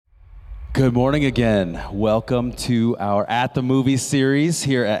Good morning again. Welcome to our At the Movies series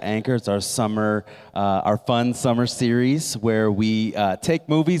here at Anchor. It's our fun summer series where we take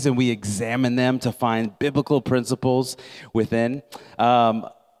movies and we examine them to find biblical principles within.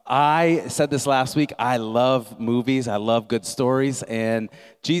 I said this last week, I love movies, I love good stories, and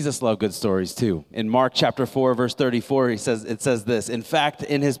Jesus loved good stories too. In Mark chapter 4, verse 34, it says this, "In fact,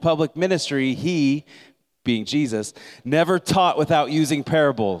 in his public ministry, he," being Jesus, "never taught without using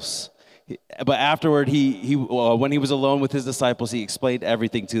parables. But afterward, when he was alone with his disciples, he explained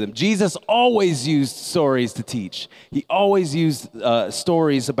everything to them." Jesus always used stories to teach. He always used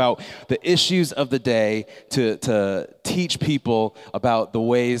stories about the issues of the day to teach people about the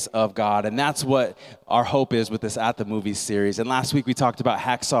ways of God. And that's what our hope is with this At the Movies series. And last week we talked about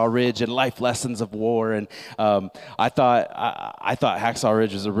Hacksaw Ridge and life lessons of war. And I thought Hacksaw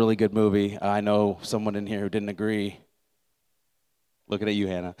Ridge was a really good movie. I know someone in here who didn't agree. Looking at you,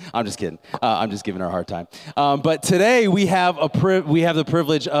 Hannah. I'm just kidding. I'm just giving her a hard time. But today we have the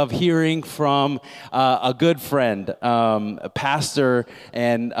privilege of hearing from a good friend, a pastor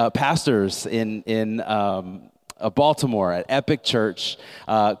and pastors in Baltimore at Epic Church.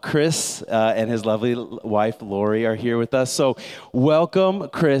 Chris and his lovely wife Lori are here with us. So welcome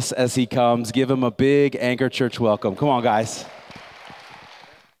Chris as he comes. Give him a big Anchor Church welcome. Come on, guys.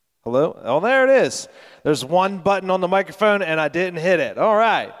 Hello? Oh, there it is. There's one button on the microphone, and I didn't hit it. All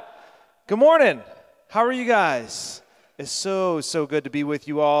right. Good morning. How are you guys? It's so good to be with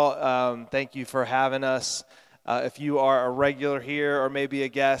you all. Thank you for having us. If you are a regular here or maybe a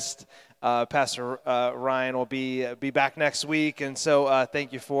guest, Pastor Ryan will be back next week, and so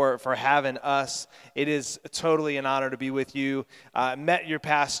thank you for having us. It is totally an honor to be with you. I met your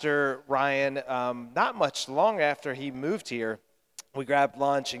pastor, Ryan, not much long after he moved here. We grabbed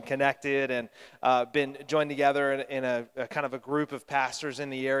lunch and connected and been joined together in a kind of a group of pastors in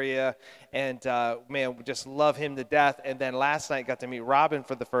the area. And, man, we just love him to death. And then last night got to meet Robin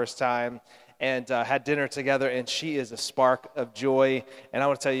for the first time and had dinner together. And she is a spark of joy. And I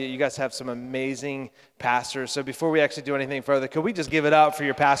want to tell you, you guys have some amazing pastors. So before we actually do anything further, could we just give it up for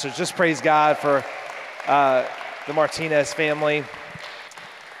your pastors? Just praise God for the Martinez family,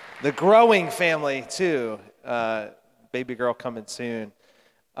 the growing family, too. Baby girl coming soon.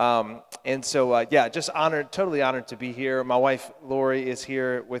 And so, just totally honored to be here. My wife, Lori, is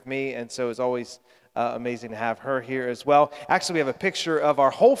here with me, and so it's always amazing to have her here as well. Actually, we have a picture of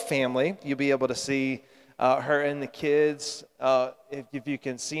our whole family. You'll be able to see her and the kids, if you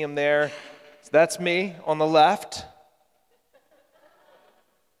can see them there. So that's me on the left.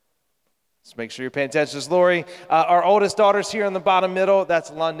 Just make sure you're paying attention. There's Lori. Our oldest daughter's here in the bottom middle. That's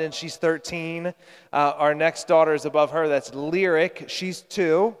London. She's 13. Our next daughter is above her. That's Lyric. She's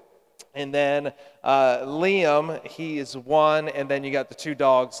 2. And then Liam, he is 1. And then you got the 2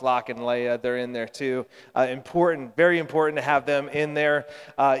 dogs, Locke and Leia. They're in there too. Very important to have them in there.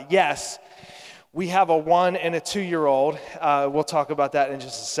 Yes, we have a 1 and a 2-year-old. We'll talk about that in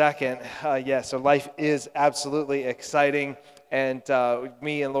just a second. So life is absolutely exciting. And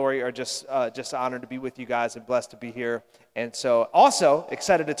me and Lori are just honored to be with you guys and blessed to be here. And so also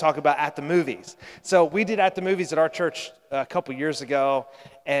excited to talk about At the Movies. So we did At the Movies at our church a couple years ago,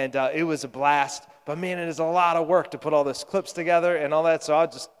 and it was a blast. But man, it is a lot of work to put all those clips together and all that. So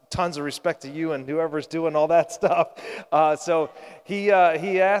tons of respect to you and whoever's doing all that stuff. So he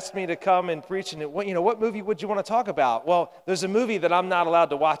asked me to come and preach, and what movie would you want to talk about? Well, there's a movie that I'm not allowed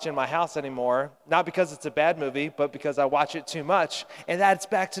to watch in my house anymore, not because it's a bad movie, but because I watch it too much, and that's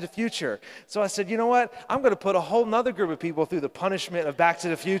Back to the Future. So I said, you know what? I'm going to put a whole nother group of people through the punishment of Back to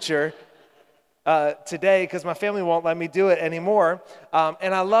the Future today, because my family won't let me do it anymore.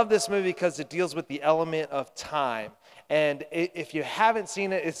 And I love this movie because it deals with the element of time. And if you haven't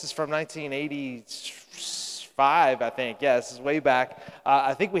seen it, this is from 1985, I think. Yeah, this is way back.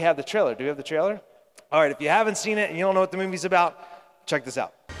 I think we have the trailer. Do we have the trailer? All right, if you haven't seen it and you don't know what the movie's about, check this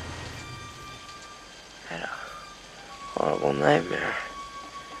out. I had a horrible nightmare.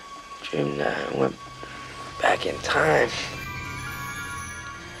 Dreamed that I went back in time.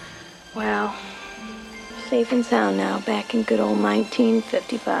 Wow. Safe and sound now, back in good old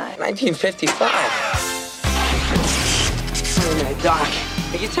 1955. 1955? Wait a minute, Doc.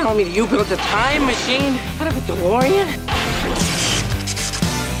 Are you telling me that you built a time machine out of a DeLorean?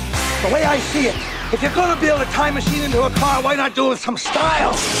 The way I see it, if you're gonna build a time machine into a car, why not do it with some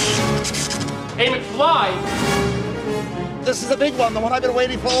style? Hey, McFly! This is a big one, the one I've been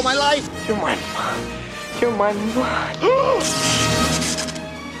waiting for all my life. You're my mom. You're my mom.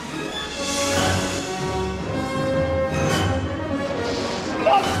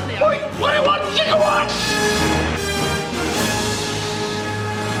 Wait, 21 gigawatts!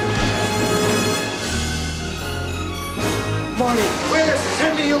 Barney, we're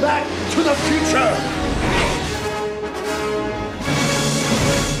sending you back to the future.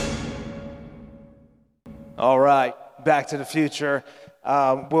 All right, Back to the Future.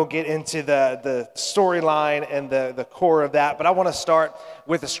 We'll get into the storyline and the core of that, but I want to start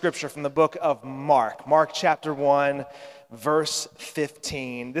with a scripture from the book of Mark. Mark chapter 1, verse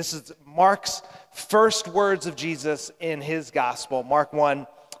 15. This is Mark's first words of Jesus in his gospel. Mark 1,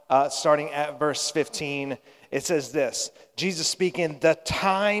 starting at verse 15. It says this, Jesus speaking, "The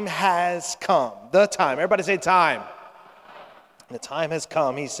time has come." The time. Everybody say time. The time has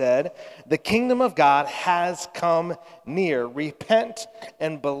come, he said. The kingdom of God has come near. Repent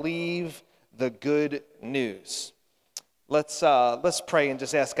and believe the good news. Let's pray and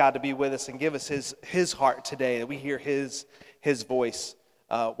just ask God to be with us and give us his heart today, that we hear his voice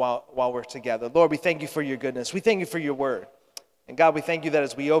while we're together. Lord, we thank you for your goodness. We thank you for your word. And God, we thank you that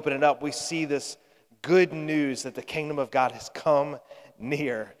as we open it up, we see this good news that the kingdom of God has come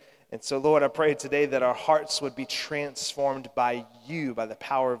near. And so, Lord, I pray today that our hearts would be transformed by you, by the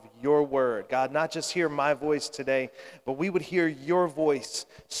power of your word. God, not just hear my voice today, but we would hear your voice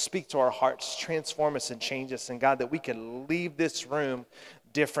speak to our hearts, transform us and change us. And God, that we can leave this room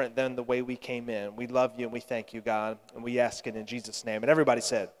different than the way we came in. We love you and we thank you, God, and we ask it in Jesus' name. And everybody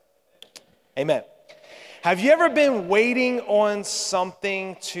said, amen. Have you ever been waiting on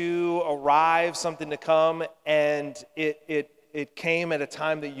something to arrive, something to come, and it came at a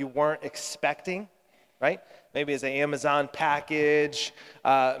time that you weren't expecting, right? Maybe it's an Amazon package,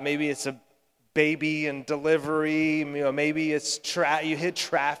 maybe it's a baby and delivery, maybe it's you hit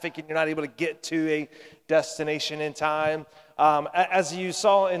traffic and you're not able to get to a destination in time. As you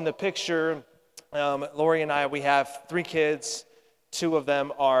saw in the picture, Lori and I, we have 3 kids. 2 of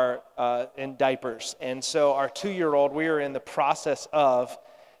them are in diapers. And so our 2-year-old, we are in the process of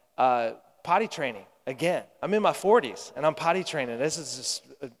potty training. Again, I'm in my 40s and I'm potty training. This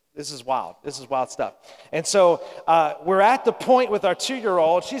is wild. This is wild stuff. And so we're at the point with our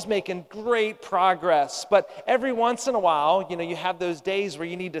 2-year-old. She's making great progress. But every once in a while, you have those days where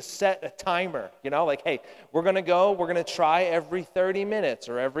you need to set a timer. Like, hey, we're going to try every 30 minutes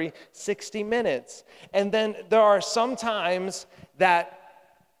or every 60 minutes. And then there are some times that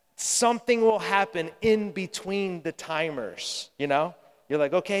something will happen in between the timers, You're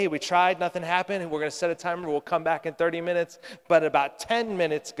like, okay, we tried, nothing happened, and we're going to set a timer. We'll come back in 30 minutes. But about 10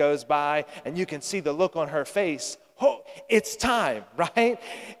 minutes goes by, and you can see the look on her face. Oh, it's time, right?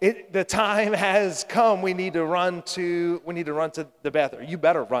 The time has come. We need to run to the bathroom. You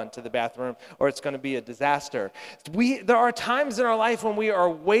better run to the bathroom, or it's going to be a disaster. There are times in our life when we are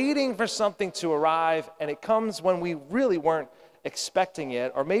waiting for something to arrive, and it comes when we really weren't expecting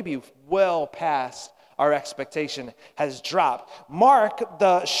it, or maybe well past our expectation has dropped. Mark,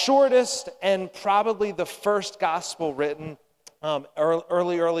 the shortest and probably the first gospel written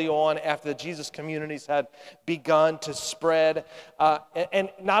early on after the Jesus communities had begun to spread.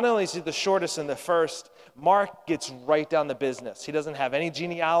 And not only is he the shortest and the first, Mark gets right down to business. He doesn't have any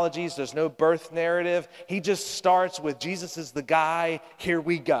genealogies. There's no birth narrative. He just starts with Jesus is the guy. Here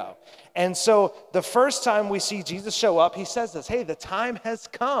we go. And so the first time we see Jesus show up, he says this, hey, the time has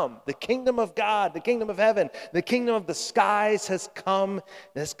come. The kingdom of God, the kingdom of heaven, the kingdom of the skies has come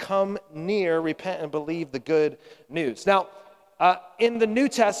near. Repent and believe the good news. Now, in the New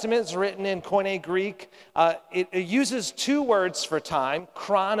Testament, it's written in Koine Greek. It uses 2 words for time,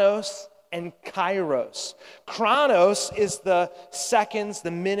 chronos and kairos. Chronos is the seconds,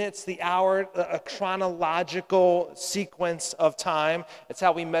 the minutes, the hour, a chronological sequence of time. It's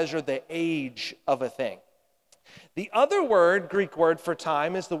how we measure the age of a thing. The other word, Greek word for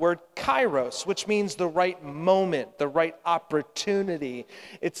time, is the word kairos, which means the right moment, the right opportunity.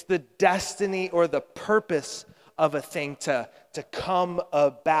 It's the destiny or the purpose of a thing to come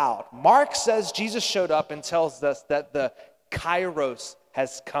about. Mark says Jesus showed up and tells us that the kairos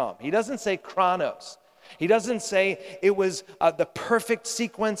has come. He doesn't say chronos. He doesn't say it was the perfect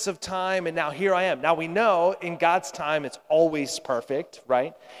sequence of time and now here I am. Now we know in God's time it's always perfect,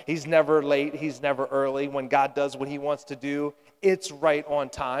 right? He's never late. He's never early. When God does what he wants to do, it's right on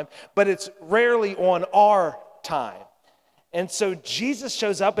time. But it's rarely on our time. And so Jesus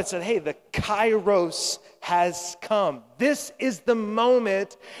shows up and said, hey, the kairos has come. This is the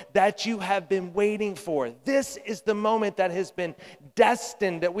moment that you have been waiting for. This is the moment that has been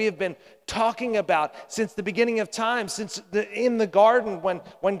destined, that we have been talking about since the beginning of time, in the garden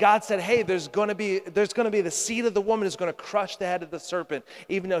when God said, hey, there's going to be the seed of the woman is going to crush the head of the serpent.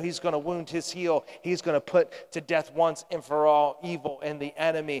 Even though he's going to wound his heel, he's going to put to death once and for all evil and the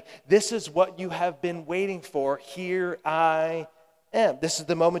enemy. This is what you have been waiting for. Here I am. This is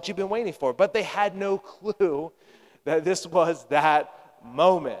the moment you've been waiting for. But they had no clue that this was that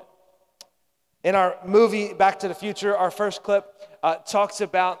moment. In our movie, Back to the Future, our first clip talks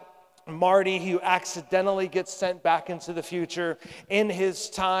about Marty, who accidentally gets sent back into the future in his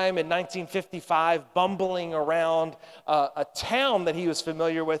time in 1955, bumbling around a town that he was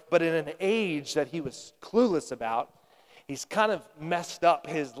familiar with, but in an age that he was clueless about. He's kind of messed up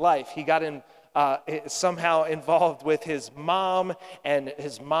his life. He got somehow involved with his mom, and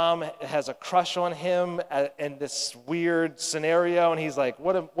his mom has a crush on him in this weird scenario, and he's like,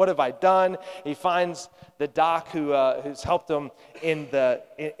 what have I done? He finds the doc who's helped him in the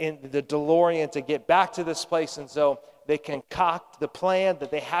DeLorean to get back to this place, and so they concoct the plan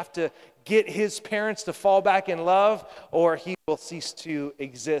that they have to get his parents to fall back in love, or he will cease to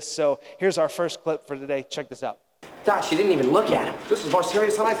exist. So here's our first clip for today. Check this out. Doc, she didn't even look at him. This is more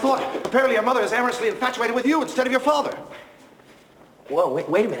serious than I thought. Apparently your mother is amorously infatuated with you instead of your father. Whoa,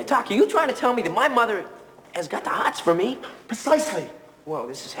 wait a minute. Doc, are you trying to tell me that my mother has got the hots for me? Precisely. Whoa,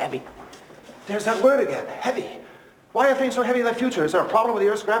 this is heavy. There's that word again, heavy. Why are things so heavy in the future? Is there a problem with the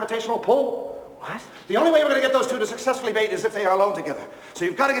Earth's gravitational pull? What? The only way we're going to get those two to successfully mate is if they are alone together. So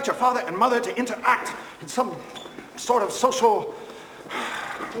you've got to get your father and mother to interact in some sort of social...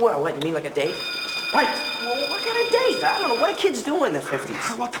 Well, what, you mean like a date? Right. Well, what kind of date? I don't know. What do kids do in the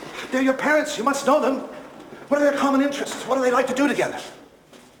 50s? Well, they're your parents. You must know them. What are their common interests? What do they like to do together?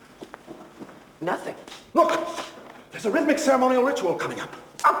 Nothing. Look, there's a rhythmic ceremonial ritual coming up.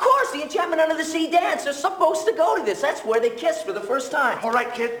 Of course, the Enchantment Under the Sea dance. They're supposed to go to this. That's where they kiss for the first time. All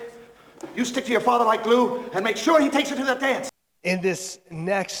right, kid. You stick to your father like glue and make sure he takes you to that dance. In this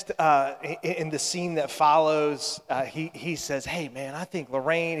next, in the scene that follows, he says, hey, man, I think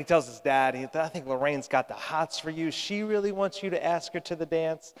Lorraine, he tells his dad, I think Lorraine's got the hots for you. She really wants you to ask her to the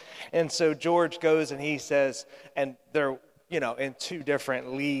dance. And so George goes and he says, and they're, in two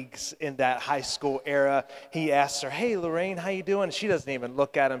different leagues in that high school era. He asks her, hey, Lorraine, how you doing? She doesn't even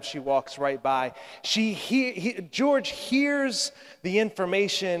look at him. She walks right by. George hears the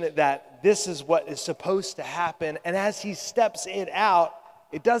information that this is what is supposed to happen. And as he steps it out,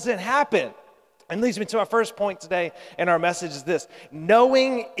 it doesn't happen. And leads me to our first point today, and our message is this: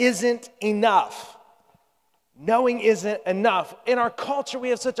 knowing isn't enough. Knowing isn't enough. In our culture, we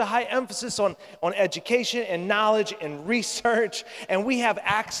have such a high emphasis on education and knowledge and research, and we have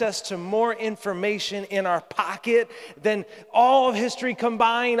access to more information in our pocket than all of history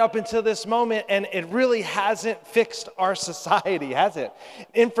combined up until this moment, and it really hasn't fixed our society, has it?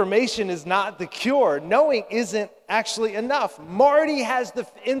 Information is not the cure. Knowing isn't actually enough. Marty has the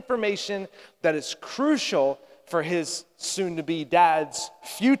information that is crucial for his soon-to-be dad's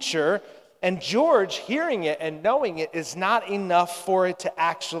future. And George, hearing it and knowing it, is not enough for it to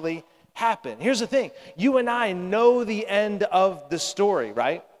actually happen. Here's the thing. You and I know the end of the story,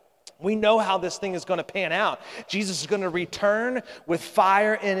 right? We know how this thing is going to pan out. Jesus is going to return with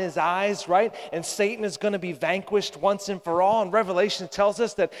fire in his eyes, right? And Satan is going to be vanquished once and for all. And Revelation tells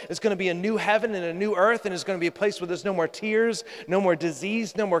us that it's going to be a new heaven and a new earth, and it's going to be a place where there's no more tears, no more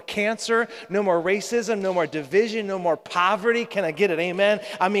disease, no more cancer, no more racism, no more division, no more poverty. Can I get it? Amen?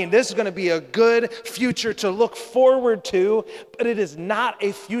 I mean, this is going to be a good future to look forward to, but it is not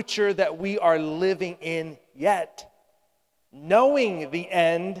a future that we are living in yet. Knowing the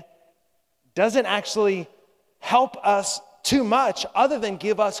end doesn't actually help us too much other than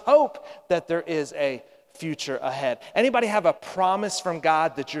give us hope that there is a future ahead. Anybody have a promise from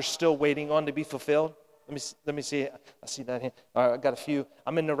God that you're still waiting on to be fulfilled? Let me see. I see that here. All right, I got a few.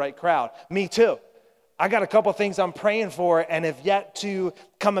 I'm in the right crowd. Me too. I got a couple things I'm praying for and have yet to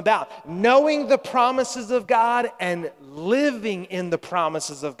come about. Knowing the promises of God and living in the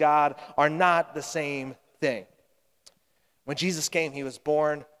promises of God are not the same thing. When Jesus came, he was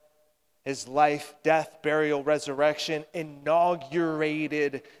born. His life, death, burial, resurrection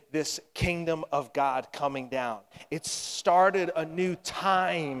inaugurated this kingdom of God coming down. It started a new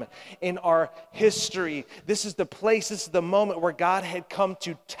time in our history. This is the place, this is the moment where God had come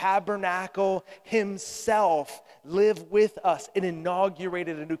to tabernacle himself, live with us. It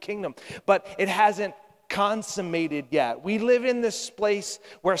inaugurated a new kingdom, but it hasn't consummated yet. We live in this place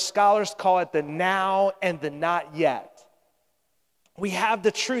where scholars call it the now and the not yet. We have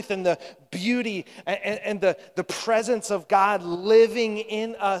the truth and the beauty and the presence of God living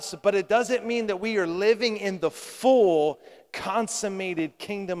in us, but it doesn't mean that we are living in the full, consummated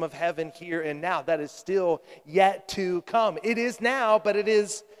kingdom of heaven here and now. That is still yet to come. It is now, but it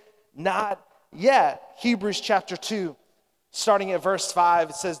is not yet. Hebrews chapter 2, starting at verse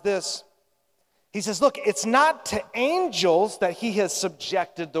 5, it says this. He says, look, it's not to angels that he has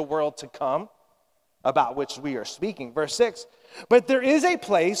subjected the world to come, about which we are speaking. Verse 6, but there is a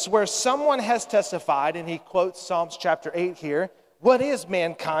place where someone has testified, and he quotes Psalms chapter 8 here. What is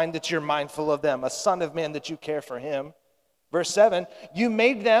mankind that you're mindful of them, a son of man that you care for him? Verse 7, you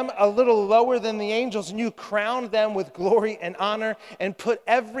made them a little lower than the angels, and you crowned them with glory and honor and put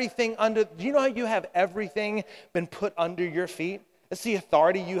everything under. Do you know how you have everything been put under your feet? It's the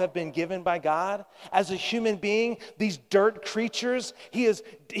authority you have been given by God. As a human being, these dirt creatures, He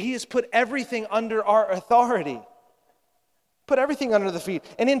has put everything under our authority. Put everything under the feet.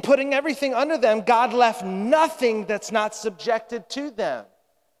 And in putting everything under them, God left nothing that's not subjected to them.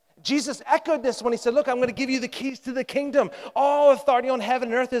 Jesus echoed this when he said, look, I'm going to give you the keys to the kingdom. All authority on heaven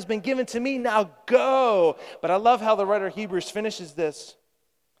and earth has been given to me. Now go. But I love how the writer of Hebrews finishes this.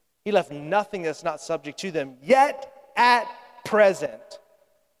 He left nothing that's not subject to them. Yet at present,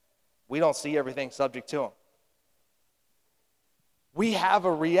 we don't see everything subject to him. We have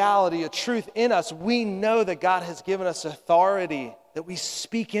a reality, a truth in us. We know that God has given us authority that we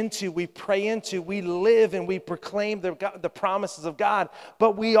speak into, we pray into, we live and we proclaim the promises of God.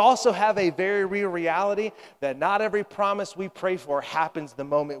 But we also have a very real reality that not every promise we pray for happens the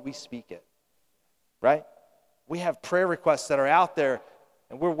moment we speak it, right? We have prayer requests that are out there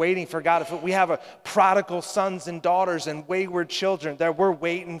and we're waiting for God. If we have a prodigal sons and daughters and wayward children that we're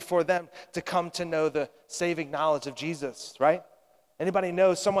waiting for them to come to know the saving knowledge of Jesus, right? Anybody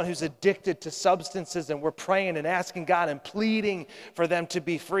know someone who's addicted to substances and we're praying and asking God and pleading for them to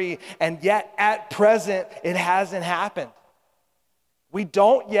be free, and yet at present it hasn't happened. We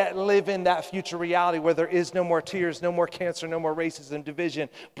don't yet live in that future reality where there is no more tears, no more cancer, no more racism, division,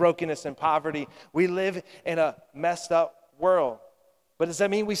 brokenness, and poverty. We live in a messed up world. But does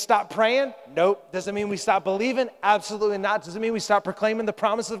that mean we stop praying? Nope. Does it mean we stop believing? Absolutely not. Does it mean we stop proclaiming the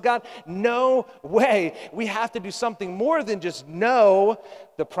promises of God? No way. We have to do something more than just know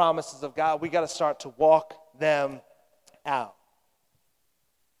the promises of God. We got to start to walk them out.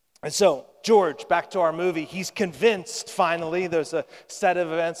 And so, George, back to our movie, he's convinced finally, there's a set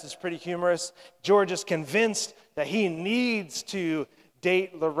of events that's pretty humorous. George is convinced that he needs to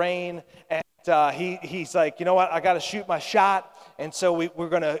date Lorraine, and he's like, you know what, I got to shoot my shot. And so we're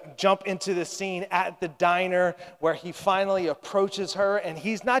going to jump into the scene at the diner where he finally approaches her, and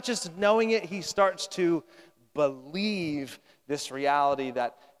he's not just knowing it, he starts to believe this reality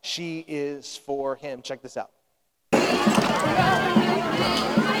that she is for him. Check this out.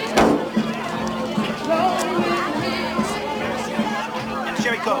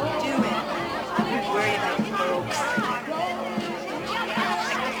 Sherry Coke. Worry about folks.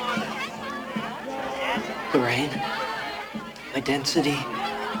 Lorraine, my density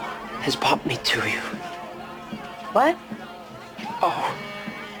has popped me to you. What? Oh,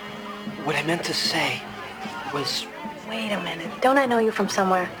 what I meant to say was, Wait a minute. Don't I know you from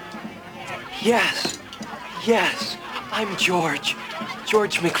somewhere? yes, I'm George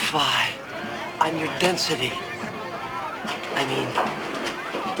McFly. I'm your density. I mean,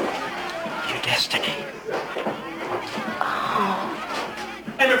 your destiny.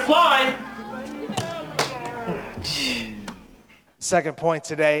 And McFly! Second point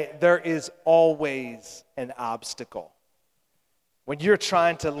today, there is always an obstacle. When you're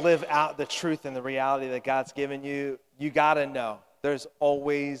trying to live out the truth and the reality that God's given you, you got to know there's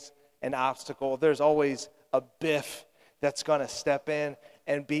always an obstacle. There's always a biff that's going to step in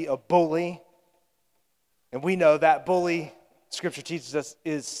and be a bully. And we know that bully, Scripture teaches us,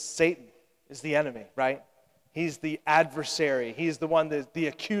 is Satan, is the enemy, right? He's the adversary. He's the one, the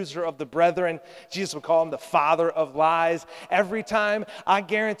accuser of the brethren. Jesus would call him the father of lies. Every time, I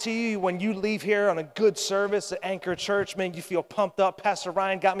guarantee you, when you leave here on a good service at Anchor Church, man, you feel pumped up. Pastor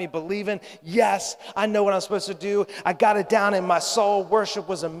Ryan got me believing. Yes, I know what I'm supposed to do. I got it down in my soul. Worship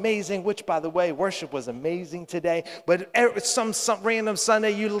was amazing, which, by the way, worship was amazing today. But some random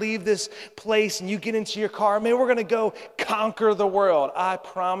Sunday, you leave this place and you get into your car. Man, we're going to go conquer the world. I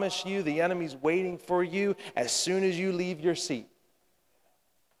promise you, the enemy's waiting for you as soon as you leave your seat.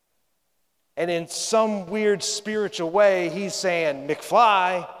 And in some weird spiritual way, he's saying,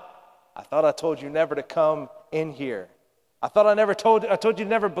 McFly, I thought I told you never to come in here. I told you to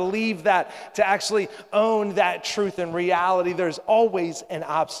never believe that, to actually own that truth and reality. There's always an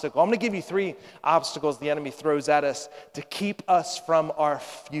obstacle. I'm going to give you 3 obstacles the enemy throws at us to keep us from our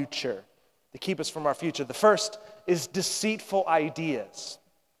future. The first is deceitful ideas.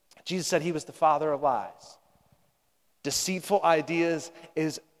 Jesus said he was the father of lies. Deceitful ideas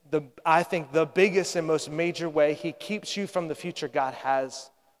is, I think, the biggest and most major way he keeps you from the future God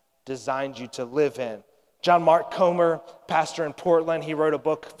has designed you to live in. John Mark Comer, pastor in Portland, he wrote a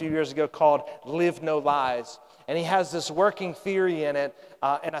book a few years ago called Live No Lies. And he has this working theory in it,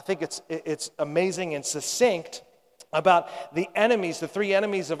 and I think it's amazing and succinct about the enemies, the three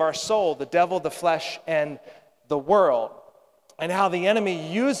enemies of our soul, the devil, the flesh, and the world, and how the enemy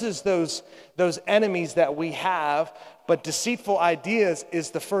uses those enemies that we have, but deceitful ideas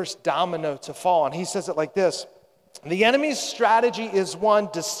is the first domino to fall. And he says it like this: the enemy's strategy is one,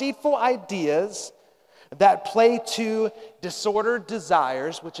 deceitful ideas that play to disordered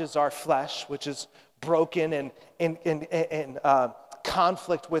desires, which is our flesh, which is broken and in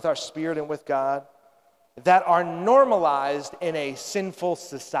conflict with our spirit and with God, that are normalized in a sinful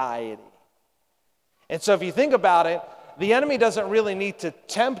society. And so if you think about it, the enemy doesn't really need to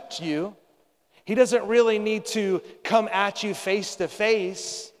tempt you. He doesn't really need to come at you face to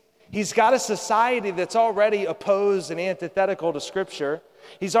face. He's got a society that's already opposed and antithetical to Scripture.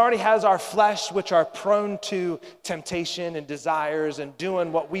 He's already has our flesh, which are prone to temptation and desires and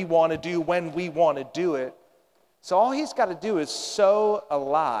doing what we want to do when we want to do it. So all he's got to do is sow a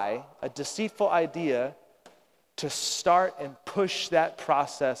lie, a deceitful idea, to start and push that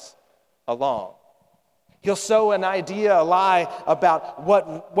process along. He'll sow an idea, a lie about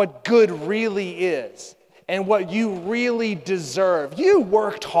what good really is and what you really deserve. You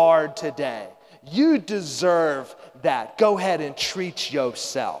worked hard today. You deserve that. Go ahead and treat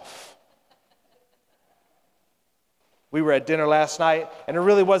yourself. We were at dinner last night, and it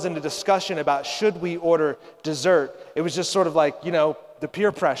really wasn't a discussion about should we order dessert. It was just sort of like, the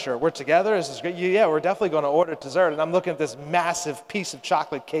peer pressure. We're together. This is great. Yeah, we're definitely going to order dessert. And I'm looking at this massive piece of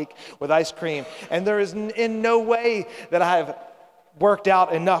chocolate cake with ice cream. And there is in no way that I have worked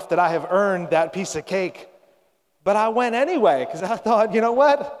out enough that I have earned that piece of cake. But I went anyway because I thought, you know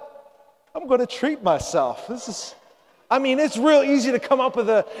what? I'm going to treat myself. It's real easy to come up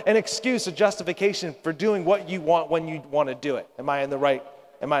with an excuse, a justification for doing what you want when you want to do it. Am I in the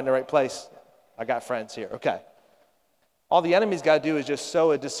right place? I got friends here. Okay. All the enemy's got to do is just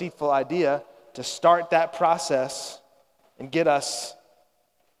sow a deceitful idea to start that process and get us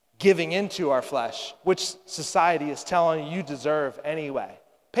giving into our flesh, which society is telling you deserve anyway.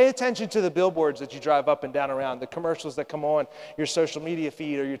 Pay attention to the billboards that you drive up and down around, the commercials that come on your social media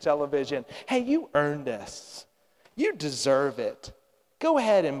feed or your television. Hey, you earned this. You deserve it. Go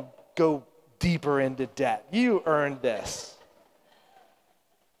ahead and go deeper into debt. You earned this.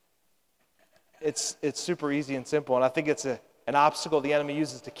 It's super easy and simple, and I think it's an obstacle the enemy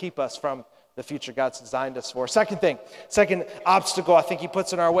uses to keep us from the future God's designed us for. Second obstacle I think he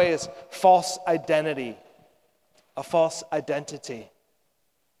puts in our way is false identity, a false identity.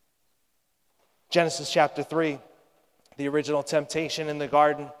 Genesis chapter 3, the original temptation in the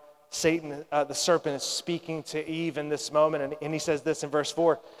garden, Satan, the serpent, is speaking to Eve in this moment, and he says this in verse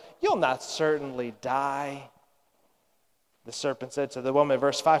 4, "You'll not certainly die." The serpent said to the woman,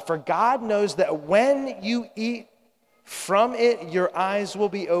 verse 5, "For God knows that when you eat from it, your eyes will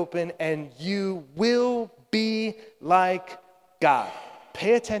be open and you will be like God."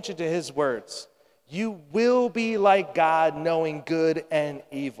 Pay attention to his words. You will be like God, knowing good and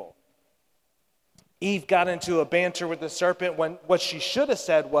evil. Eve got into a banter with the serpent when what she should have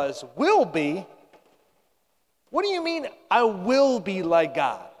said was, "will be." What do you mean, I will be like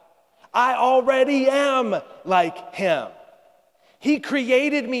God? I already am like him. He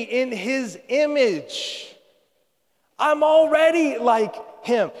created me in his image. I'm already like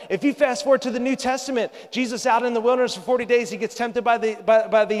him. If you fast forward to the New Testament, Jesus out in the wilderness for 40 days, he gets tempted by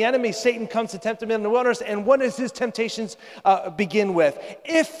the enemy. Satan comes to tempt him in the wilderness. And what does his temptations begin with?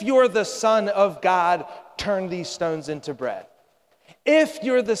 If you're the Son of God, turn these stones into bread. If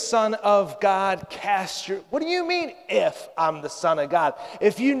you're the Son of God, cast your... What do you mean, if I'm the Son of God?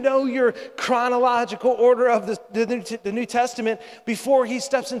 If you know your chronological order of the New Testament, before he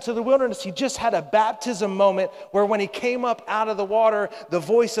steps into the wilderness, he just had a baptism moment where when he came up out of the water, the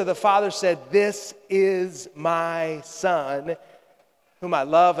voice of the Father said, "This is my Son, whom I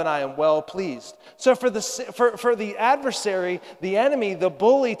love and I am well pleased." So for the adversary, the enemy, the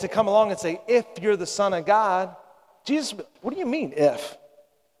bully, to come along and say, "If you're the Son of God," Jesus, what do you mean if?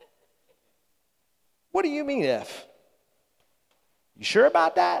 What do you mean if? You sure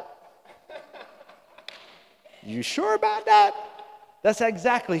about that? You sure about that? That's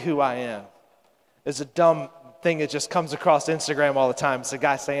exactly who I am. It's a dumb thing that just comes across Instagram all the time. It's a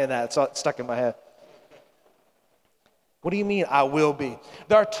guy saying that. It's stuck in my head. What do you mean, I will be?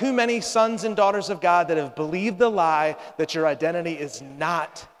 There are too many sons and daughters of God that have believed the lie that your identity is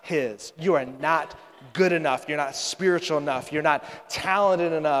not his. You are not good enough. You're not spiritual enough. You're not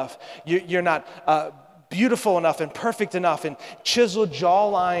talented enough. You're not beautiful enough and perfect enough and chiseled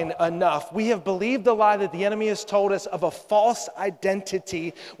jawline enough. We have believed the lie that the enemy has told us of a false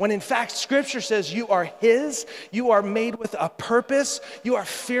identity, when in fact Scripture says you are his, you are made with a purpose, you are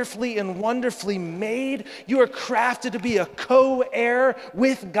fearfully and wonderfully made, you are crafted to be a co-heir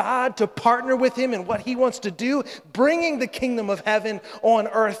with God, to partner with him in what he wants to do, bringing the kingdom of heaven on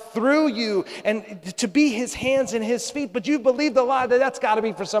earth through you, and to be his hands and his feet. But you believe the lie that that's got to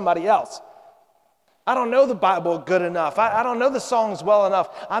be for somebody else. I don't know the Bible good enough. I don't know the songs well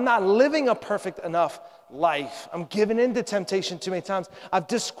enough. I'm not living a perfect enough life. I'm giving in to temptation too many times. I've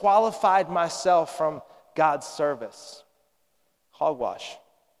disqualified myself from God's service. Hogwash.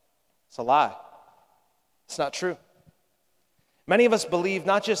 It's a lie. It's not true. Many of us believe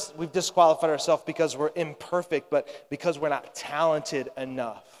not just we've disqualified ourselves because we're imperfect, but because we're not talented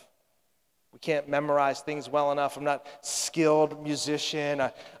enough. We can't memorize things well enough. I'm not a skilled musician.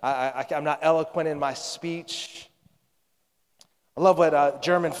 I'm not eloquent in my speech. I love what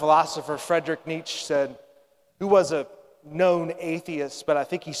German philosopher Friedrich Nietzsche said, who was a known atheist, but I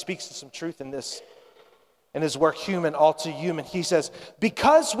think he speaks to some truth in this, in his work, Human, All Too Human. He says,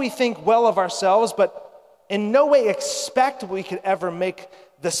 because we think well of ourselves, but in no way expect we could ever make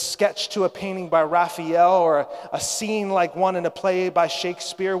the sketch to a painting by Raphael or a scene like one in a play by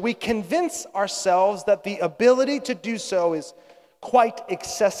Shakespeare, we convince ourselves that the ability to do so is quite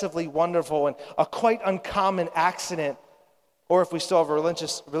excessively wonderful and a quite uncommon accident, or if we still have a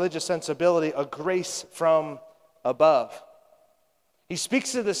religious sensibility, a grace from above. He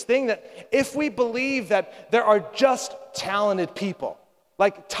speaks to this thing that if we believe that there are just talented people,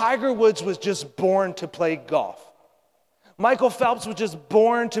 like Tiger Woods was just born to play golf, Michael Phelps was just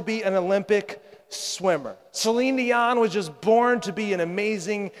born to be an Olympic swimmer. Celine Dion was just born to be an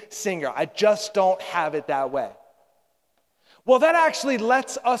amazing singer. I just don't have it that way. Well, that actually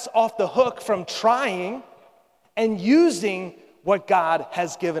lets us off the hook from trying and using what God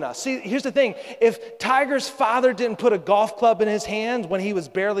has given us. See, here's the thing. If Tiger's father didn't put a golf club in his hand when he was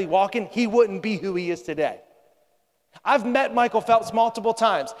barely walking, he wouldn't be who he is today. I've met Michael Phelps multiple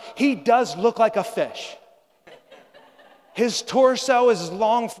times. He does look like a fish. His torso is as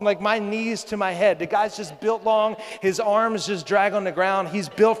long from like my knees to my head. The guy's just built long. His arms just drag on the ground. He's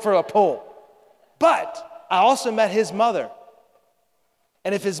built for a pull. But I also met his mother.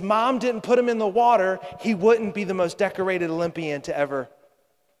 And if his mom didn't put him in the water, he wouldn't be the most decorated Olympian to ever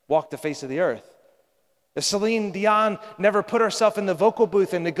walk the face of the earth. If Celine Dion never put herself in the vocal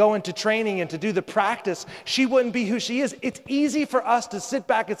booth and to go into training and to do the practice, she wouldn't be who she is. It's easy for us to sit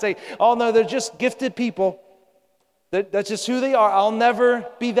back and say, oh no, they're just gifted people. That's just who they are. I'll never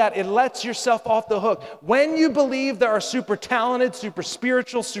be that. It lets yourself off the hook. When you believe there are super talented, super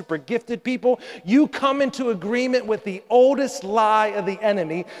spiritual, super gifted people, you come into agreement with the oldest lie of the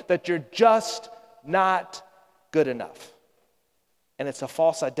enemy that you're just not good enough. And it's a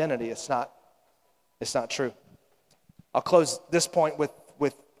false identity. It's not true. I'll close this point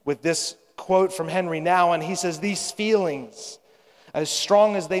with this quote from Henry Nouwen. He says, these feelings, as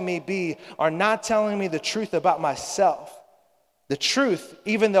strong as they may be, are not telling me the truth about myself. The truth,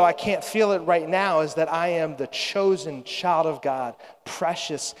 even though I can't feel it right now, is that I am the chosen child of God,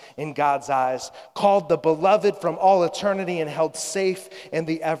 precious in God's eyes, called the beloved from all eternity and held safe in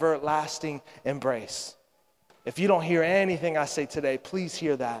the everlasting embrace. If you don't hear anything I say today, please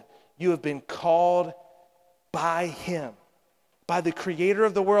hear that. You have been called by him. By the creator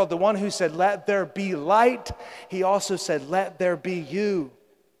of the world, the one who said, let there be light. He also said, let there be you.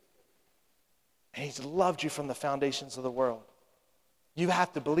 And he's loved you from the foundations of the world. You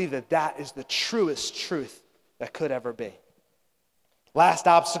have to believe that that is the truest truth that could ever be. Last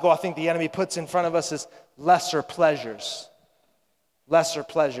obstacle I think the enemy puts in front of us is lesser pleasures. Lesser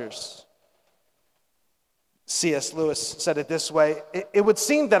pleasures. C.S. Lewis said it this way, it would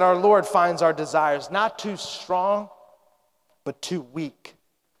seem that our Lord finds our desires not too strong, but too weak.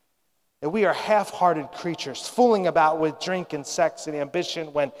 That we are half-hearted creatures, fooling about with drink and sex and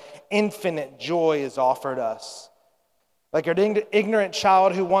ambition when infinite joy is offered us. Like an ignorant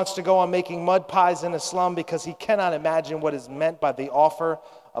child who wants to go on making mud pies in a slum because he cannot imagine what is meant by the offer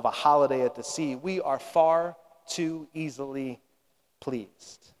of a holiday at the sea. We are far too easily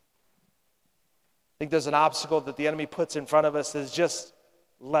pleased. I think there's an obstacle that the enemy puts in front of us is just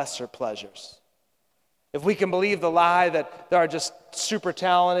lesser pleasures. If we can believe the lie that there are just super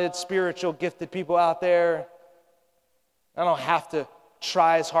talented, spiritual, gifted people out there, I don't have to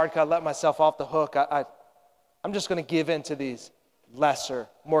try as hard because I let myself off the hook. I'm just going to give in to these lesser,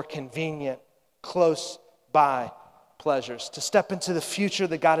 more convenient, close by pleasures. To step into the future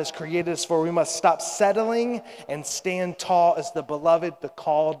that God has created us for, we must stop settling and stand tall as the beloved, the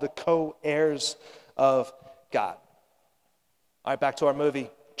called, the co-heirs of God. All right, back to our movie.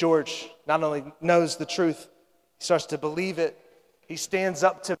 George not only knows the truth, he starts to believe it. He stands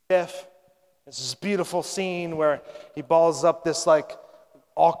up to Biff. There's this beautiful scene where he balls up this like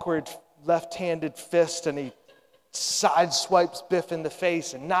awkward left-handed fist and he side swipes Biff in the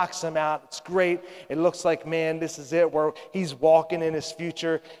face and knocks him out. It's great. It looks like, man, this is it, where he's walking in his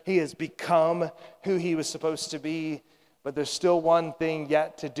future. He has become who he was supposed to be, but there's still one thing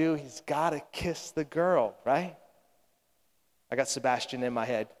yet to do. He's got to kiss the girl, right? I got Sebastian in my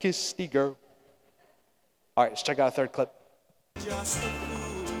head. Kiss the girl. All right, let's check out a third clip.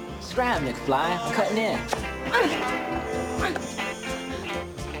 Scram, McFly. I'm cutting in.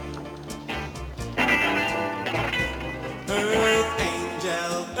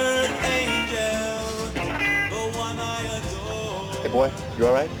 Earth angel, the one I adore. Hey boy, you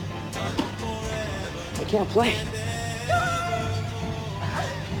all right? I can't play.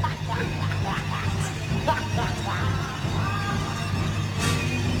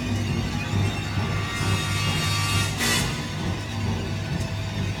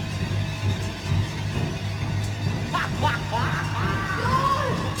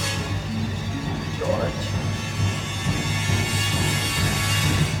 George.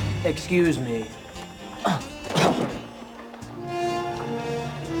 Excuse me.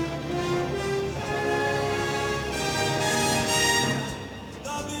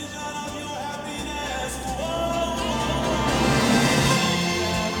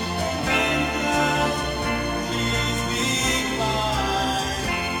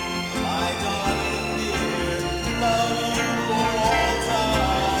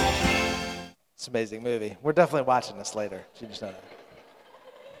 It's an amazing movie. We're definitely watching this later. You just know that.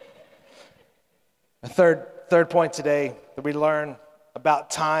 The third point today that we learn about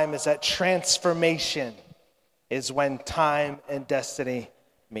time is that transformation is when time and destiny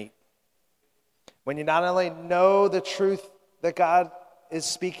meet. When you not only know the truth that God is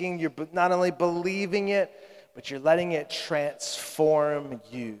speaking, you're not only believing it, but you're letting it transform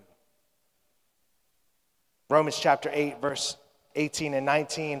you. Romans chapter 8, verse 18 and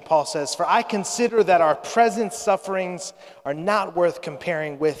 19, Paul says, "For I consider that our present sufferings are not worth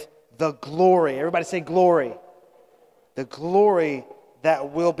comparing with the glory." Everybody say glory. The glory that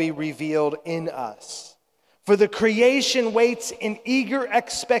will be revealed in us. "For the creation waits in eager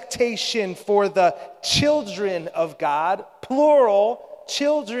expectation for the children of God," plural,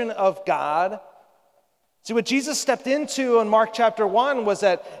 children of God. See, what Jesus stepped into in Mark chapter 1 was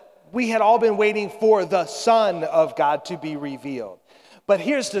that we had all been waiting for the Son of God to be revealed. But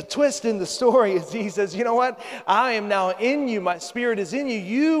here's the twist in the story is he says, you know what? I am now in you. My spirit is in you.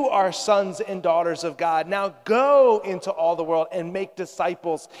 You are sons and daughters of God. Now go into all the world and make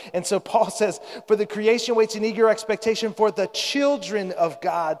disciples. And so Paul says, for the creation waits in eager expectation for the children of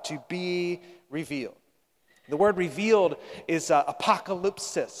God to be revealed. The word revealed is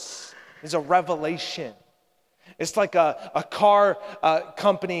apocalypsis, is a revelation. It's like a car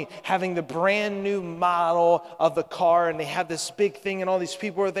company having the brand new model of the car, and they have this big thing, and all these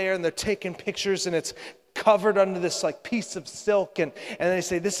people are there, and they're taking pictures, and it's covered under this like piece of silk, and they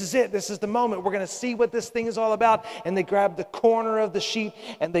say, this is it, this is the moment, we're going to see what this thing is all about, and they grab the corner of the sheet,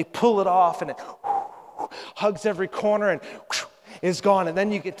 and they pull it off, and it hugs every corner, and is gone, and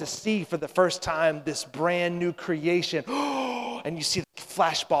then you get to see for the first time this brand new creation, and you see the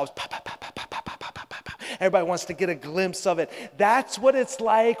flash bulbs, pop, pop, pop, pop, pop, pop, pop, pop, pop. Everybody wants to get a glimpse of it. That's what it's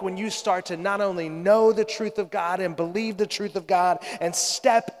like when you start to not only know the truth of God and believe the truth of God and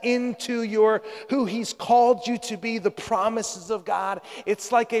step into who He's called you to be, the promises of God.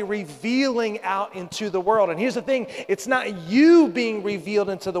 It's like a revealing out into the world. And here's the thing, it's not you being revealed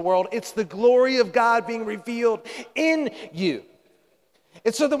into the world, it's the glory of God being revealed in you.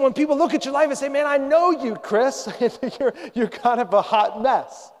 And so that when people look at your life and say, man, I know you, Chris, you're kind of a hot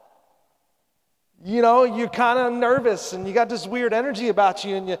mess. You know, you're kind of nervous and you got this weird energy about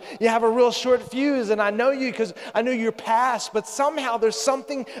you and you have a real short fuse, and I know you because I know your past, but somehow there's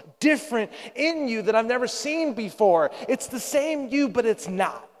something different in you that I've never seen before. It's the same you, but it's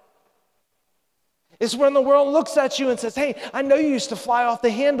not. It's when the world looks at you and says, hey, I know you used to fly off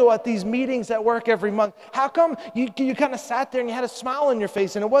the handle at these meetings at work every month. How come you kind of sat there and you had a smile on your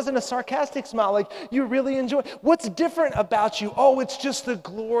face and it wasn't a sarcastic smile, like you really enjoyed? What's different about you? Oh, it's just the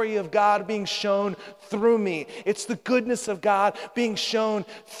glory of God being shown through me. It's the goodness of God being shown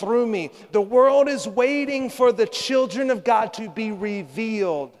through me. The world is waiting for the children of God to be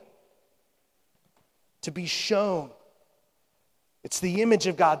revealed, to be shown. It's the image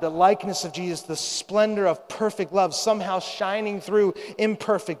of God, the likeness of Jesus, the splendor of perfect love somehow shining through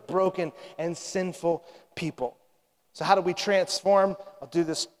imperfect, broken, and sinful people. So how do we transform? I'll do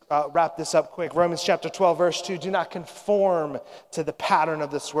this wrap this up quick. Romans chapter 12, verse 2, do not conform to the pattern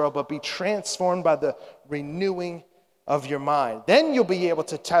of this world, but be transformed by the renewing of your mind. Then you'll be able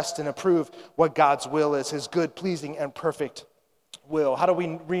to test and approve what God's will is, his good, pleasing, and perfect will. How do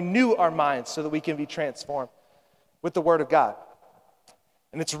we renew our minds so that we can be transformed? With the word of God.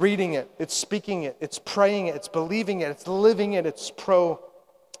 And it's reading it, it's speaking it, it's praying it, it's believing it, it's living it, it's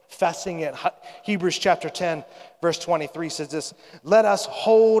professing it. Hebrews chapter 10, verse 23 says this, let us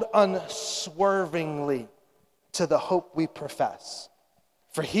hold unswervingly to the hope we profess.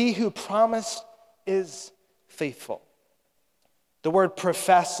 For he who promised is faithful. The word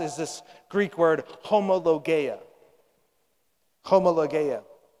profess is this Greek word homologeia. Homologeia.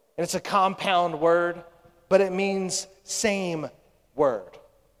 And it's a compound word, but it means same word.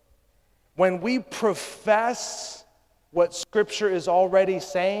 When we profess what Scripture is already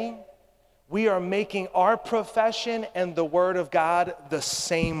saying, we are making our profession and the Word of God the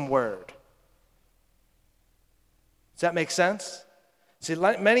same word. Does that make sense? See,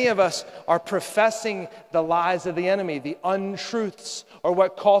 many of us are professing the lies of the enemy, the untruths, or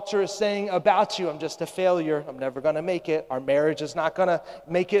what culture is saying about you. I'm just a failure. I'm never going to make it. Our marriage is not going to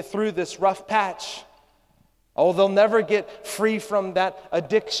make it through this rough patch. Oh, they'll never get free from that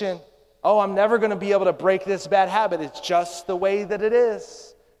addiction. Oh, I'm never going to be able to break this bad habit. It's just the way that it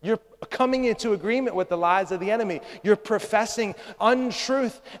is. You're coming into agreement with the lies of the enemy. You're professing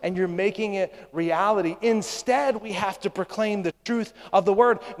untruth and you're making it reality. Instead, we have to proclaim the truth of the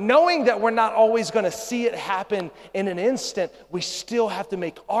word. Knowing that we're not always going to see it happen in an instant, we still have to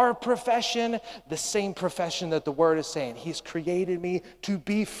make our profession the same profession that the word is saying. He's created me to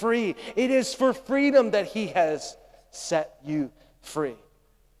be free. It is for freedom that he has set you free.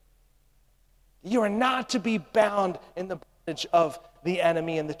 You are not to be bound in the bondage of the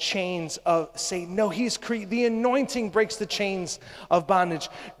enemy and the chains of Satan. No, the anointing breaks the chains of bondage.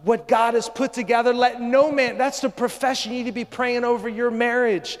 What God has put together, let no man, that's the profession you need to be praying over your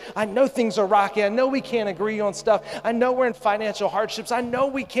marriage. I know things are rocky. I know we can't agree on stuff. I know we're in financial hardships. I know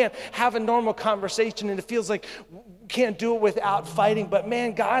we can't have a normal conversation and it feels like we can't do it without fighting. But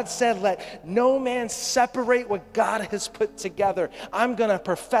man, God said, let no man separate what God has put together. I'm going to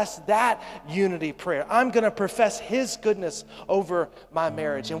profess that unity prayer. I'm going to profess his goodness over my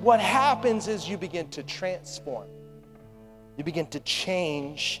marriage. And what happens is you begin to transform. You begin to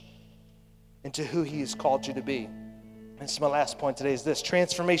change into who he has called you to be. And this is my last point today is this.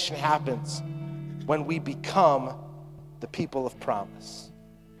 Transformation happens when we become the people of promise.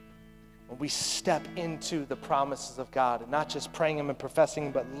 When we step into the promises of God and not just praying them and professing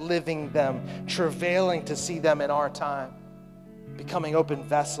them, but living them, travailing to see them in our time, becoming open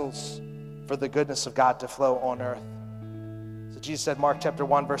vessels for the goodness of God to flow on earth. So Jesus said, Mark chapter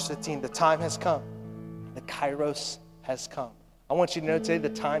 1, verse 15, the time has come. The kairos has come. I want you to know today the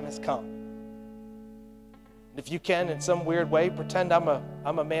time has come. And if you can, in some weird way, pretend I'm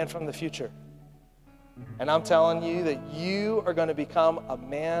a man from the future. And I'm telling you that you are going to become a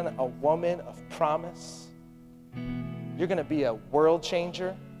man, a woman of promise. You're going to be a world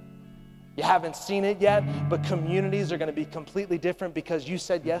changer. You haven't seen it yet, but communities are going to be completely different because you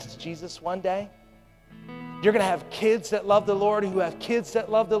said yes to Jesus one day. You're going to have kids that love the Lord, who have kids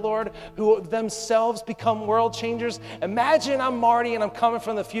that love the Lord, who themselves become world changers. Imagine I'm Marty and I'm coming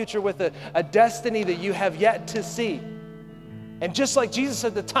from the future with a destiny that you have yet to see. And just like Jesus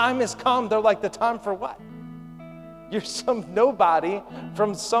said, the time has come. They're like, the time for what? You're some nobody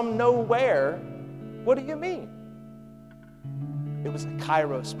from some nowhere. What do you mean? It was a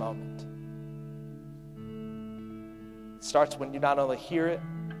kairos moment. It starts when you not only hear it,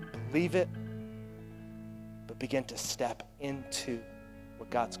 believe it, but begin to step into what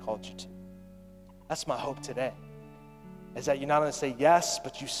God's called you to. That's my hope today, is that you not only say yes,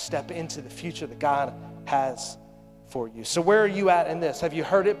 but you step into the future that God has for you. So where are you at in this? Have you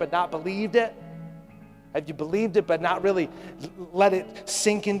heard it but not believed it? Have you believed it but not really let it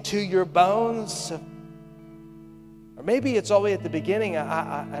sink into your bones? Or maybe it's all the way at the beginning,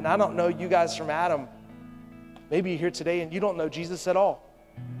 and I don't know you guys from Adam. Maybe you're here today and you don't know Jesus at all.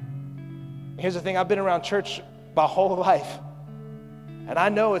 Here's the thing, I've been around church my whole life, and I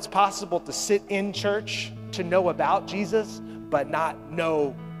know it's possible to sit in church to know about Jesus, but not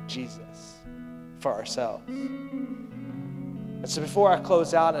know Jesus for ourselves. And so before I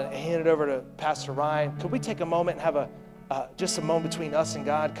close out and hand it over to Pastor Ryan, could we take a moment and have just a moment between us and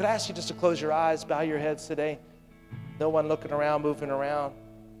God? Could I ask you just to close your eyes, bow your heads today? No one looking around, moving around.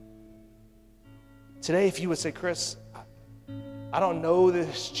 Today, if you would say, Chris, I don't know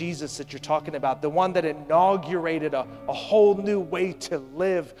this Jesus that you're talking about, the one that inaugurated a whole new way to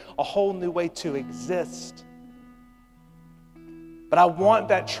live, a whole new way to exist. But I want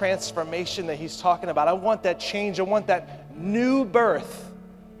that transformation that he's talking about. I want that change. I want that new birth.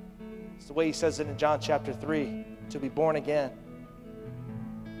 It's the way he says it in John chapter 3, to be born again.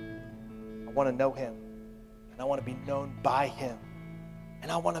 I want to know him, and I want to be known by him,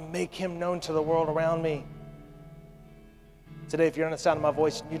 and I want to make him known to the world around me. Today, if you're in the sound of my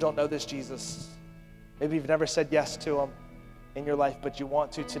voice and you don't know this Jesus, maybe you've never said yes to him in your life, but you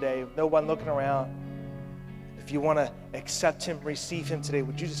want to today, no one looking around. If you want to accept him, receive him today,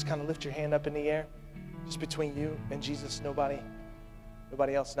 would you just kind of lift your hand up in the air? Just between you and Jesus, nobody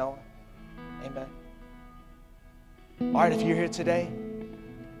else knowing. Amen. All right, if you're here today,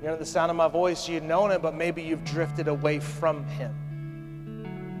 you're under the sound of my voice, you've known him, but maybe you've drifted away from him.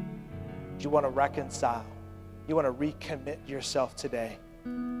 You want to reconcile. You want to recommit yourself today.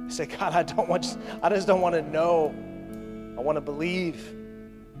 You say, God, I just don't want to know. I want to believe.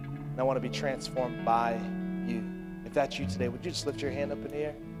 And I want to be transformed by you. If that's you today, would you just lift your hand up in the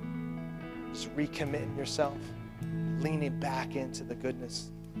air? Just recommitting yourself, leaning back into the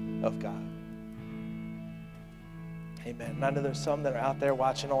goodness of God. Amen. And I know there's some that are out there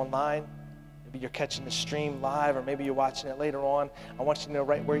watching online. Maybe you're catching the stream live, or maybe you're watching it later on. I want you to know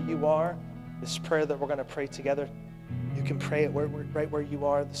right where you are, this prayer that we're going to pray together, you can pray it right where you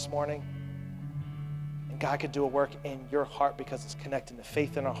are this morning. And God could do a work in your heart because it's connecting the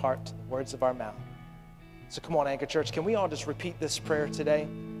faith in our heart to the words of our mouth. So come on, Anchor Church, can we all just repeat this prayer today?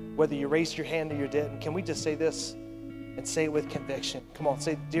 Whether you raised your hand or you didn't, can we just say this and say it with conviction? Come on,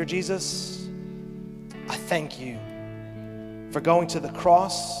 say, Dear Jesus, I thank you for going to the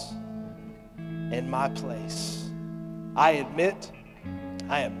cross in my place. I admit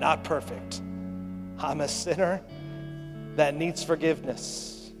I am not perfect. I'm a sinner that needs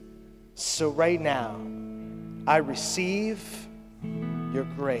forgiveness. So right now, I receive your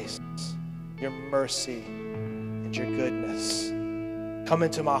grace, your mercy, and your goodness. Come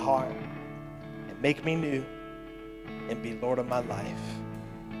into my heart and make me new and be Lord of my life.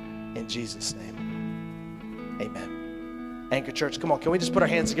 In Jesus' name, amen. Anchor Church, come on, can we just put our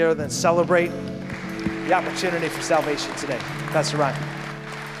hands together and celebrate the opportunity for salvation today? Pastor Ryan.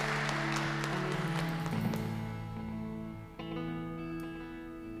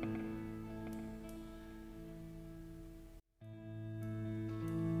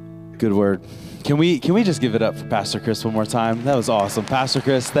 Good word. Can we just give it up for Pastor Chris one more time? That was awesome. Pastor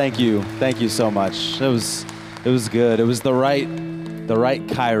Chris, thank you. Thank you so much. It was good. It was the right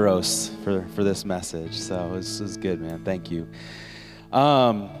kairos for this message. So it was good, man. Thank you.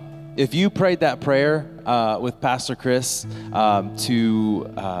 If you prayed that prayer with Pastor Chris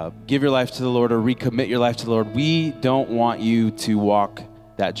to give your life to the Lord or recommit your life to the Lord, we don't want you to walk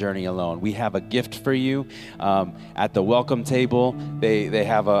that journey alone. We have a gift for you. At the welcome table, they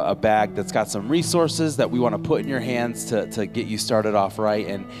have a bag that's got some resources that we want to put in your hands to get you started off right.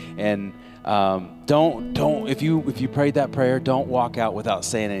 And don't if you prayed that prayer, don't walk out without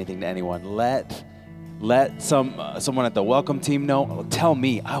saying anything to anyone. Let someone at the welcome team know. Tell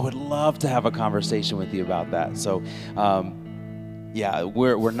me. I would love to have a conversation with you about that. So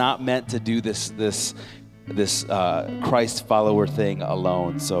we're not meant to do this Christ follower thing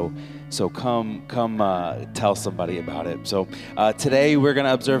alone. So come tell somebody about it. So today we're going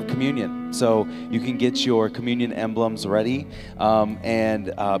to observe communion. So you can get your communion emblems ready.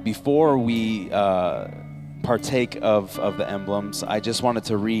 And before we partake of the emblems, I just wanted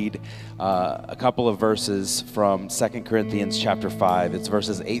to read a couple of verses from 2 Corinthians chapter 5. It's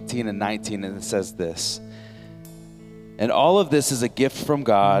verses 18 and 19, and it says this: "And all of this is a gift from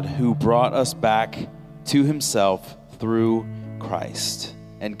God, who brought us back to himself through Christ.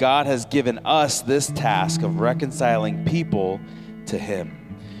 And God has given us this task of reconciling people to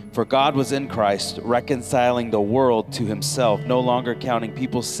him. For God was in Christ, reconciling the world to himself, no longer counting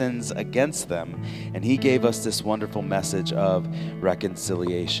people's sins against them. And he gave us this wonderful message of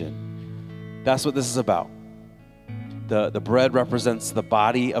reconciliation." That's what this is about. The bread represents the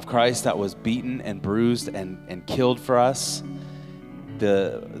body of Christ that was beaten and bruised and killed for us.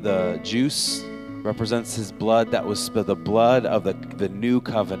 The juice represents his blood that was the blood of the new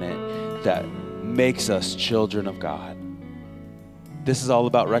covenant that makes us children of God. This is all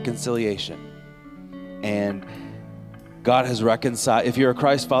about reconciliation. And God has reconciled. If you're a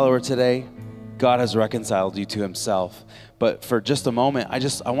Christ follower today, God has reconciled you to himself. But for just a moment,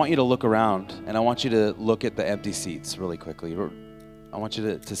 I want you to look around, and I want you to look at the empty seats really quickly. I want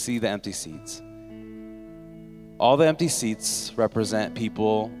you to see the empty seats. All the empty seats represent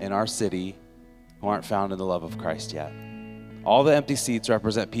people in our city who aren't found in the love of Christ yet. All the empty seats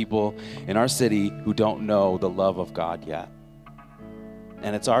represent people in our city who don't know the love of God yet.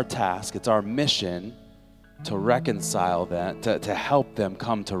 And it's our task, it's our mission to reconcile that, to help them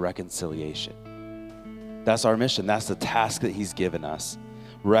come to reconciliation. That's our mission. That's the task that he's given us,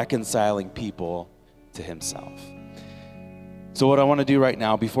 reconciling people to himself. So what I want to do right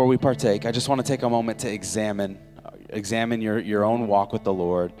now, before we partake, I just want to take a moment to examine your own walk with the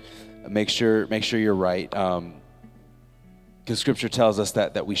Lord. Make sure you're right. Because Scripture tells us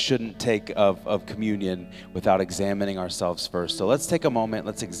that we shouldn't take of communion without examining ourselves first. So let's take a moment.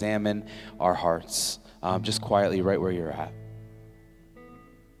 Let's examine our hearts, just quietly right where you're at.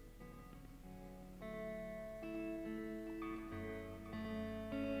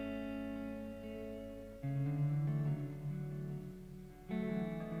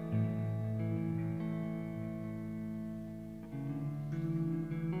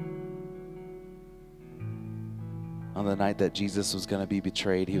 On the night that Jesus was going to be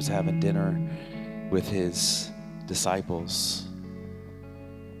betrayed, he was having dinner with his disciples,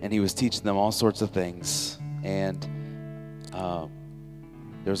 and he was teaching them all sorts of things. And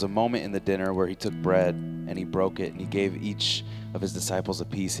there was a moment in the dinner where he took bread and he broke it, and he gave each of his disciples a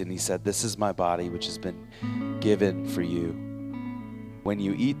piece, and he said, "This is my body, which has been given for you. When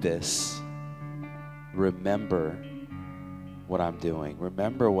you eat this, remember what I'm doing.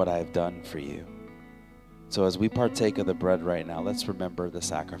 Remember what I've done for you." So as we partake of the bread right now, let's remember the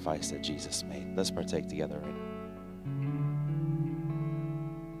sacrifice that Jesus made. Let's partake together right now.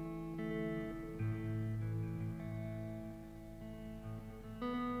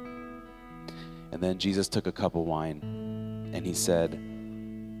 And then Jesus took a cup of wine and he said,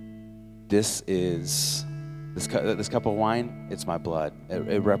 this cup of wine, it's my blood.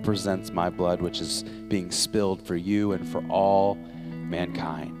 It represents my blood, which is being spilled for you and for all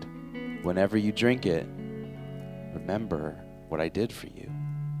mankind. Whenever you drink it, remember what I did for you.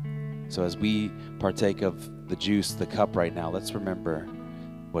 So as we partake of the juice, the cup right now, let's remember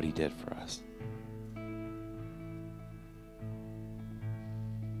what he did for us.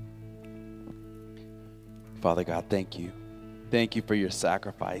 Father God, thank you. Thank you for your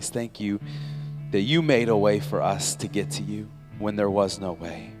sacrifice. Thank you that you made a way for us to get to you when there was no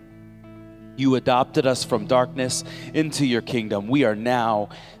way. You adopted us from darkness into your kingdom. We are now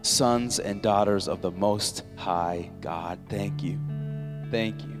sons and daughters of the Most High God. Thank you.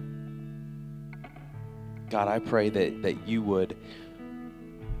 Thank you. God, I pray that you would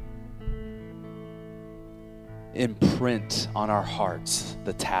imprint on our hearts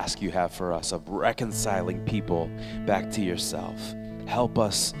the task you have for us of reconciling people back to yourself. Help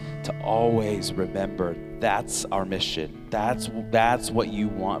us to always remember that's our mission. That's what you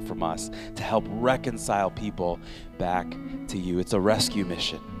want from us, to help reconcile people back to you. It's a rescue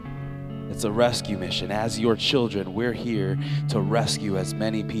mission. It's a rescue mission. As your children, we're here to rescue as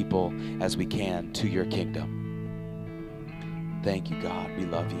many people as we can to your kingdom. Thank you, God. We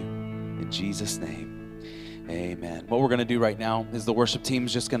love you. In Jesus' name, amen. What we're going to do right now is the worship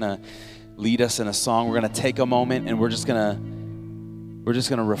team's just going to lead us in a song. We're going to take a moment and we're just going to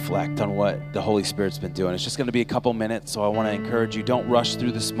reflect on what the Holy Spirit's been doing. It's just going to be a couple minutes, so I want to encourage you, don't rush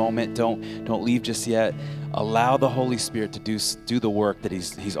through this moment. Don't leave just yet. Allow the Holy Spirit to do the work that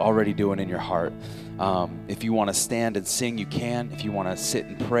he's already doing in your heart. If you want to stand and sing, you can. If you want to sit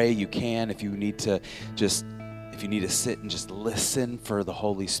and pray, you can. If you need to sit and just listen for the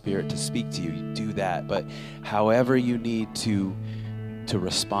Holy Spirit to speak to you, you do that. But however you need to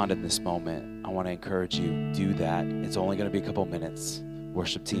respond in this moment, I want to encourage you, do that. It's only going to be a couple minutes.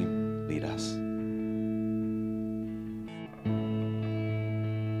 Worship team, lead us.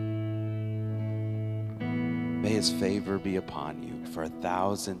 May his favor be upon you for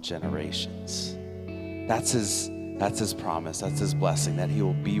 1,000 generations. That's his promise. That's his blessing, that he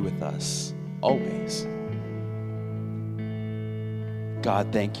will be with us always.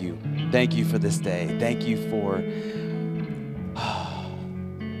 God, thank you. Thank you for this day. Thank you for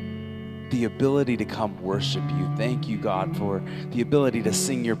the ability to come worship you. Thank you, God, for the ability to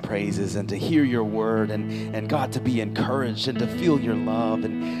sing your praises and to hear your word and God, to be encouraged and to feel your love.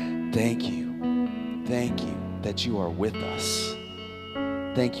 And thank you that you are with us.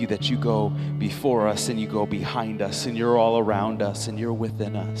 Thank you that you go before us and you go behind us and you're all around us and you're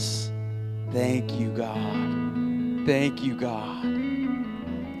within us. Thank you, God. Thank you, God.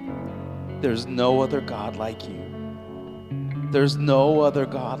 There's no other God like you. There's no other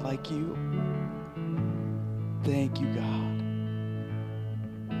God like you. Thank you, God.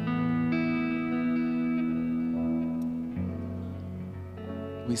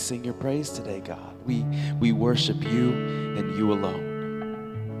 We sing your praise today, God. We worship you and you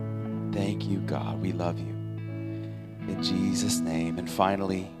alone. Thank you, God. We love you. In Jesus' name. And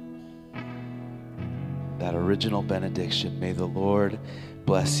finally, that original benediction. May the Lord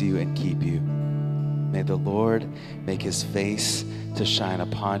bless you and keep you. May the Lord make his face to shine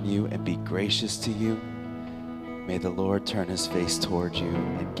upon you and be gracious to you. May the Lord turn his face toward you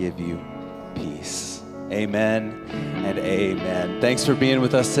and give you peace. Amen and amen. Thanks for being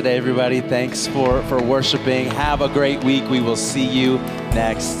with us today, everybody. Thanks for worshiping. Have a great week. We will see you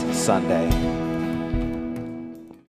next Sunday.